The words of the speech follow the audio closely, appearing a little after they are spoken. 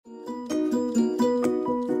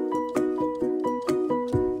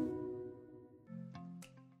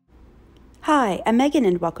Hi, I'm Megan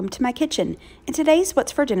and welcome to my kitchen. In today's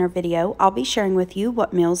What's for Dinner video, I'll be sharing with you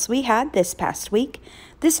what meals we had this past week.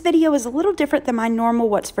 This video is a little different than my normal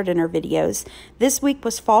What's for Dinner videos. This week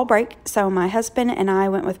was fall break, so my husband and I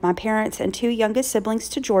went with my parents and two youngest siblings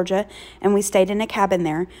to Georgia, and we stayed in a cabin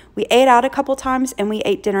there. We ate out a couple times and we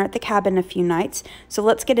ate dinner at the cabin a few nights, so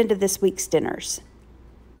let's get into this week's dinners.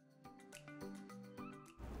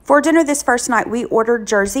 For dinner this first night, we ordered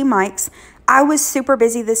Jersey Mike's. I was super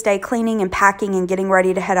busy this day cleaning and packing and getting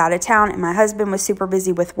ready to head out of town, and my husband was super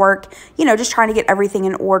busy with work, just trying to get everything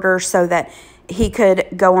in order so that he could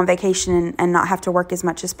go on vacation and not have to work as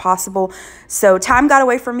much as possible. So time got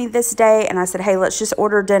away from me this day, and I said, hey, let's just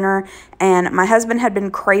order dinner. And my husband had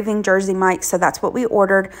been craving Jersey Mike's, so that's what we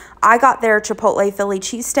ordered. I got their Chipotle Philly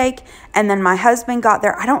cheesesteak, and then my husband got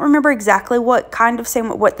their, I don't remember exactly what kind of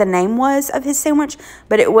sandwich, what the name was of his sandwich,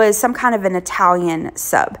 but it was some kind of an Italian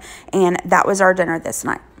sub, and that was our dinner this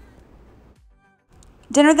night.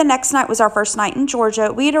 Dinner the next night was our first night in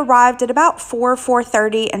Georgia. We had arrived at about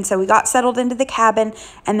 4:30, and so we got settled into the cabin,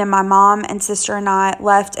 and then my mom and sister and I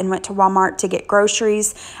left and went to Walmart to get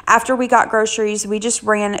groceries. After we got groceries, we just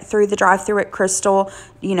ran through the drive-thru at Krystal.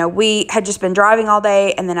 We had just been driving all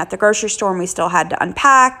day, and then at the grocery store, and we still had to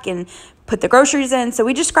unpack and put the groceries in. So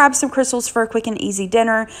we just grabbed some Krystals for a quick and easy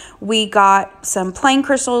dinner. We got some plain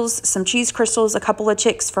Krystals, some cheese Krystals, a couple of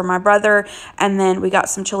chicks for my brother, and then we got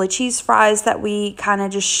some chili cheese fries that we kind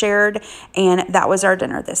of just shared, and that was our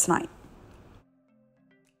dinner this night.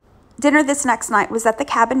 Dinner this next night was at the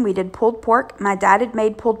cabin. We did pulled pork. My dad had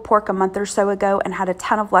made pulled pork a month or so ago and had a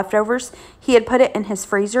ton of leftovers. He had put it in his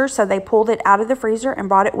freezer, so they pulled it out of the freezer and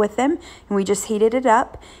brought it with them, and we just heated it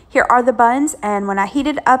up. Here are the buns, and when I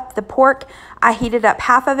heated up the pork, I heated up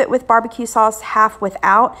half of it with barbecue sauce, half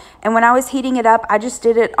without. And when I was heating it up, I just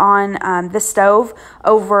did it on the stove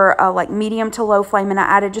over like medium to low flame, and I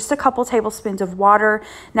added just a couple tablespoons of water.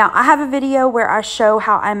 Now, I have a video where I show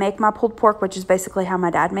how I make my pulled pork, which is basically how my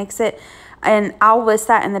dad makes it. And I'll list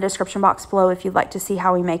that in the description box below if you'd like to see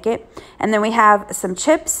how we make it. And then we have some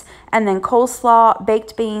chips, and then coleslaw,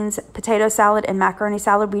 baked beans, potato salad, and macaroni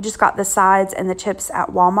salad. We just got the sides and the chips at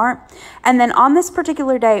Walmart. And then on this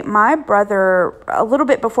particular day, my brother, a little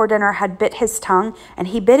bit before dinner, had bit his tongue, and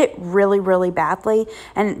he bit it really, really badly.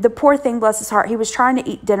 And the poor thing, bless his heart, he was trying to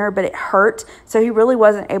eat dinner, but it hurt, so he really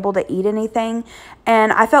wasn't able to eat anything.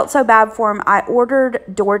 And I felt so bad for him. I ordered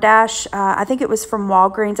DoorDash. I think it was from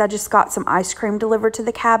Walgreens. I just got some ice cream delivered to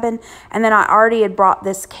the cabin, and then I already had brought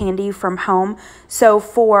this candy from home. So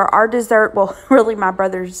for our dessert, well, really my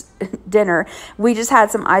brother's dinner, we just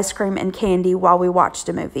had some ice cream and candy while we watched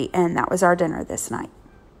a movie, and that was our dinner this night.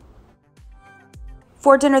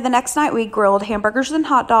 For dinner the next night, we grilled hamburgers and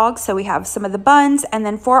hot dogs, so we have some of the buns. And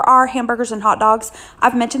then for our hamburgers and hot dogs,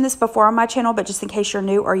 I've mentioned this before on my channel, but just in case you're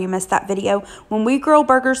new or you missed that video, when we grill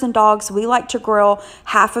burgers and dogs, we like to grill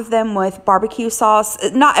half of them with barbecue sauce.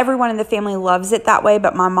 Not everyone in the family loves it that way,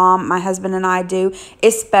 but my mom, my husband, and I do,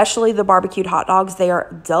 especially the barbecued hot dogs. They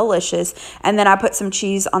are delicious. And then I put some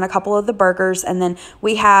cheese on a couple of the burgers, and then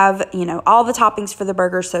we have, all the toppings for the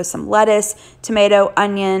burgers, so some lettuce, tomato,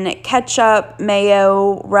 onion, ketchup, mayo,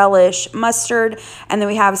 relish, mustard, and then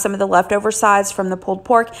we have some of the leftover sides from the pulled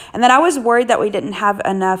pork. And then I was worried that we didn't have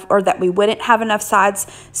enough, or that we wouldn't have enough sides,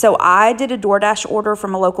 so I did a DoorDash order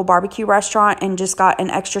from a local barbecue restaurant and just got an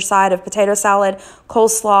extra side of potato salad,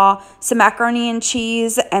 coleslaw, some macaroni and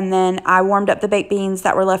cheese, and then I warmed up the baked beans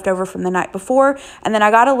that were left over from the night before. And then I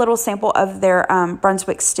got a little sample of their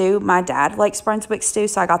Brunswick stew. My dad likes Brunswick stew,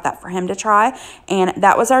 so I got that for him to try, and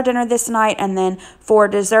that was our dinner this night. And then for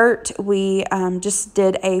dessert, we just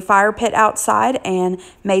did a fire pit outside and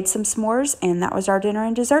made some s'mores, and that was our dinner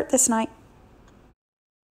and dessert this night.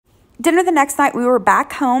 Dinner the next night, we were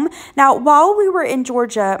back home. Now, while we were in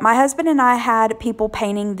Georgia, my husband and I had people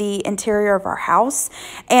painting the interior of our house,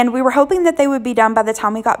 and we were hoping that they would be done by the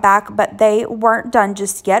time we got back, but they weren't done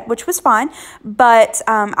just yet, which was fine. But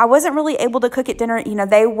I wasn't really able to cook at dinner.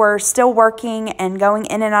 They were still working and going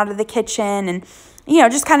in and out of the kitchen and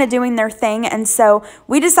just kind of doing their thing. And so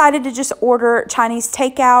we decided to just order Chinese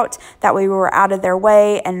takeout. That way we were out of their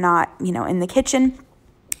way and not, in the kitchen.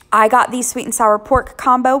 I got the sweet and sour pork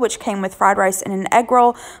combo, which came with fried rice and an egg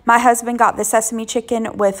roll. My husband got the sesame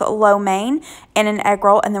chicken with lo mein and an egg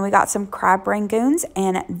roll. And then we got some crab rangoons,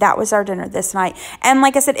 and that was our dinner this night. And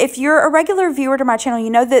like I said, if you're a regular viewer to my channel, you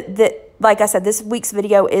know that like I said, this week's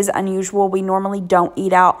video is unusual. We normally don't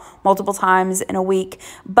eat out multiple times in a week.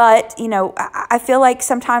 But, I feel like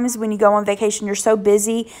sometimes when you go on vacation, you're so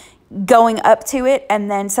busy, going up to it. And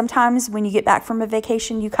then sometimes when you get back from a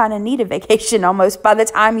vacation, you kind of need a vacation almost by the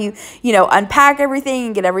time you unpack everything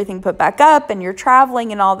and get everything put back up and you're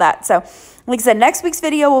traveling and all that. So like I said, next week's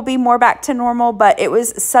video will be more back to normal, but it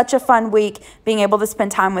was such a fun week being able to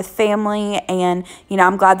spend time with family. And,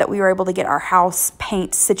 I'm glad that we were able to get our house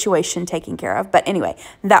paint situation taken care of. But anyway,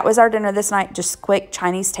 that was our dinner this night, just quick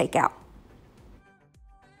Chinese takeout.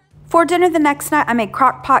 For dinner the next night, I made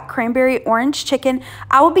Crockpot cranberry orange chicken.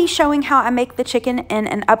 I will be showing how I make the chicken in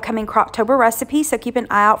an upcoming Croctober recipe, so keep an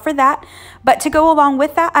eye out for that. But to go along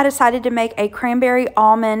with that, I decided to make a cranberry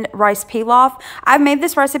almond rice pilaf. I've made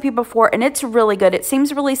this recipe before and it's really good. It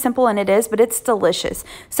seems really simple and it is, but it's delicious.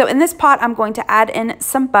 So in this pot, I'm going to add in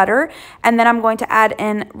some butter and then I'm going to add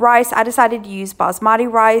in rice. I decided to use basmati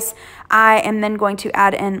rice. I am then going to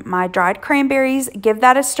add in my dried cranberries, give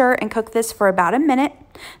that a stir and cook this for about a minute.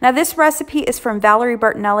 Now this recipe is from Valerie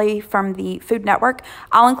Bertinelli from the Food Network.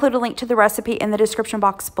 I'll include a link to the recipe in the description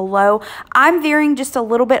box below. I'm veering just a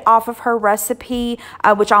little bit off of her recipe,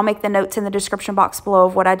 which I'll make the notes in the description box below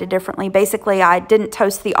of what I did differently. Basically, I didn't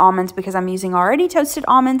toast the almonds because I'm using already toasted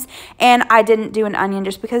almonds, and I didn't do an onion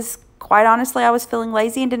just because, quite honestly, I was feeling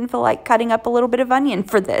lazy and didn't feel like cutting up a little bit of onion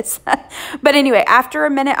for this. But anyway, after a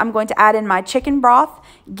minute, I'm going to add in my chicken broth,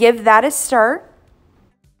 give that a stir.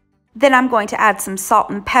 Then I'm going to add some salt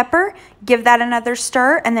and pepper, give that another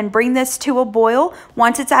stir, and then bring this to a boil.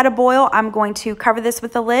 Once it's at a boil, I'm going to cover this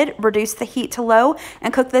with a lid, reduce the heat to low,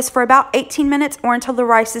 and cook this for about 18 minutes or until the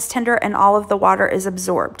rice is tender and all of the water is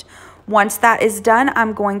absorbed. Once that is done,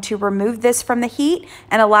 I'm going to remove this from the heat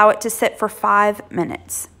and allow it to sit for 5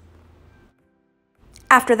 minutes.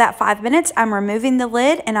 After that 5 minutes, I'm removing the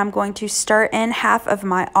lid and I'm going to stir in half of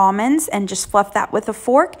my almonds and just fluff that with a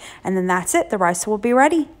fork, and then that's it. The rice will be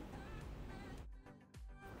ready.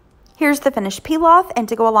 Here's the finished pilaf, and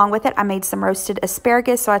to go along with it, I made some roasted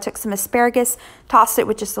asparagus. So I took some asparagus, tossed it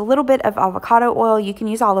with just a little bit of avocado oil, you can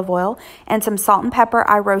use olive oil, and some salt and pepper.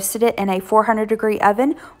 I roasted it in a 400-degree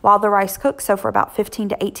oven while the rice cooked, so for about 15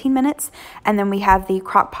 to 18 minutes. And then we have the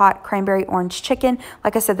Crockpot cranberry orange chicken.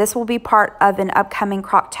 Like I said, this will be part of an upcoming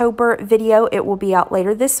Croctober video. It will be out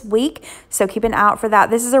later this week, so keep an eye out for that.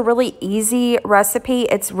 This is a really easy recipe.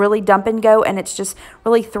 It's really dump and go, and it's just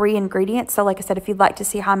really 3 ingredients. So like I said, if you'd like to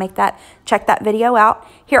see how I make that, check that video out.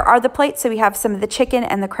 Here are the plates. So we have some of the chicken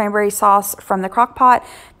and the cranberry sauce from the crock pot.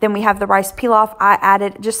 Then we have the rice pilaf. I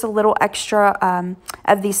added just a little extra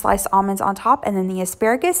of these sliced almonds on top, and then the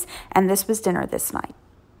asparagus. And this was dinner this night.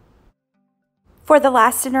 For the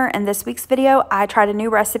last dinner in this week's video, I tried a new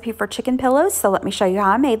recipe for chicken pillows. So let me show you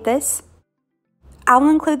how I made this. I'll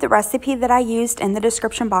include the recipe that I used in the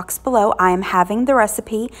description box below. I am having the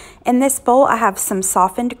recipe. In this bowl, I have some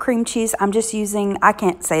softened cream cheese. I'm just using, I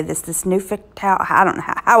can't say this new, I don't know,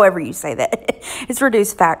 however you say that. It's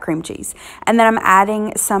reduced fat cream cheese. And then I'm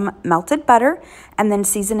adding some melted butter and then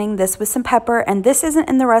seasoning this with some pepper. And this isn't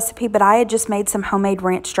in the recipe, but I had just made some homemade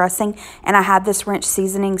ranch dressing and I had this ranch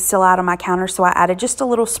seasoning still out on my counter. So I added just a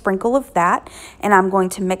little sprinkle of that, and I'm going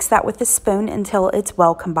to mix that with a spoon until it's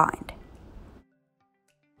well combined.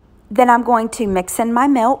 Then I'm going to mix in my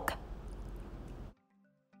milk.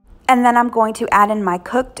 And then I'm going to add in my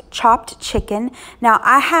cooked chopped chicken. Now,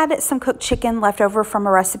 I had some cooked chicken left over from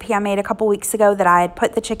a recipe I made a couple weeks ago that I had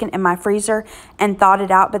put the chicken in my freezer and thawed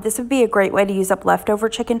it out. But this would be a great way to use up leftover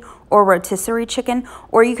chicken or rotisserie chicken.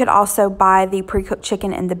 Or you could also buy the pre-cooked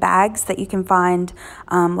chicken in the bags that you can find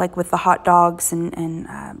like with the hot dogs and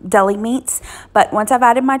deli meats. But once I've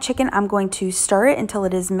added my chicken, I'm going to stir it until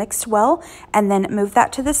it is mixed well and then move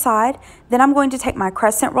that to the side. Then I'm going to take my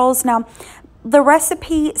crescent rolls. Now, the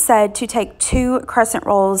recipe said to take 2 crescent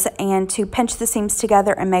rolls and to pinch the seams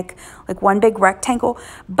together and make like one big rectangle.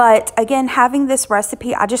 But again, having this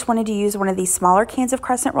recipe, I just wanted to use one of these smaller cans of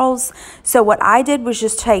crescent rolls. So what I did was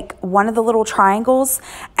just take one of the little triangles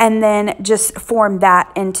and then just form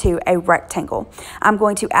that into a rectangle. I'm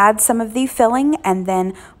going to add some of the filling and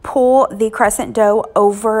then pull the crescent dough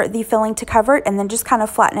over the filling to cover it and then just kind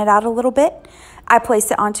of flatten it out a little bit. I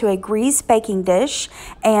place it onto a greased baking dish,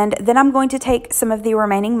 and then I'm going to take some of the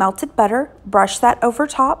remaining melted butter, brush that over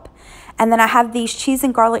top, and then I have these cheese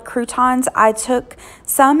and garlic croutons. I took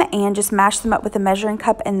some and just mashed them up with a measuring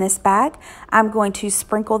cup in this bag. I'm going to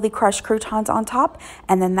sprinkle the crushed croutons on top,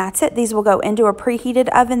 and then that's it. These will go into a preheated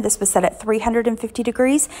oven. This was set at 350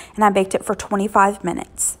 degrees, and I baked it for 25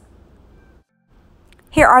 minutes.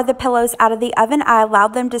 Here are the pillows out of the oven. I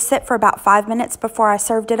allowed them to sit for about 5 minutes before I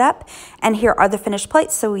served it up. And here are the finished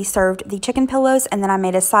plates. So we served the chicken pillows, and then I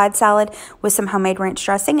made a side salad with some homemade ranch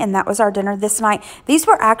dressing, and that was our dinner this night. These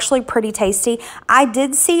were actually pretty tasty. I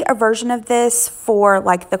did see a version of this for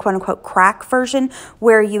like the quote-unquote crack version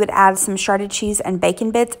where you would add some shredded cheese and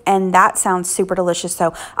bacon bits, and that sounds super delicious.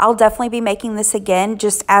 So I'll definitely be making this again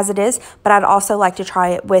just as it is, but I'd also like to try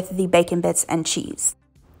it with the bacon bits and cheese.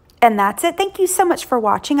 And that's it. Thank you so much for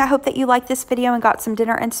watching. I hope that you liked this video and got some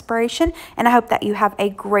dinner inspiration, and I hope that you have a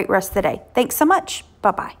great rest of the day. Thanks so much.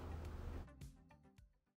 Bye-bye.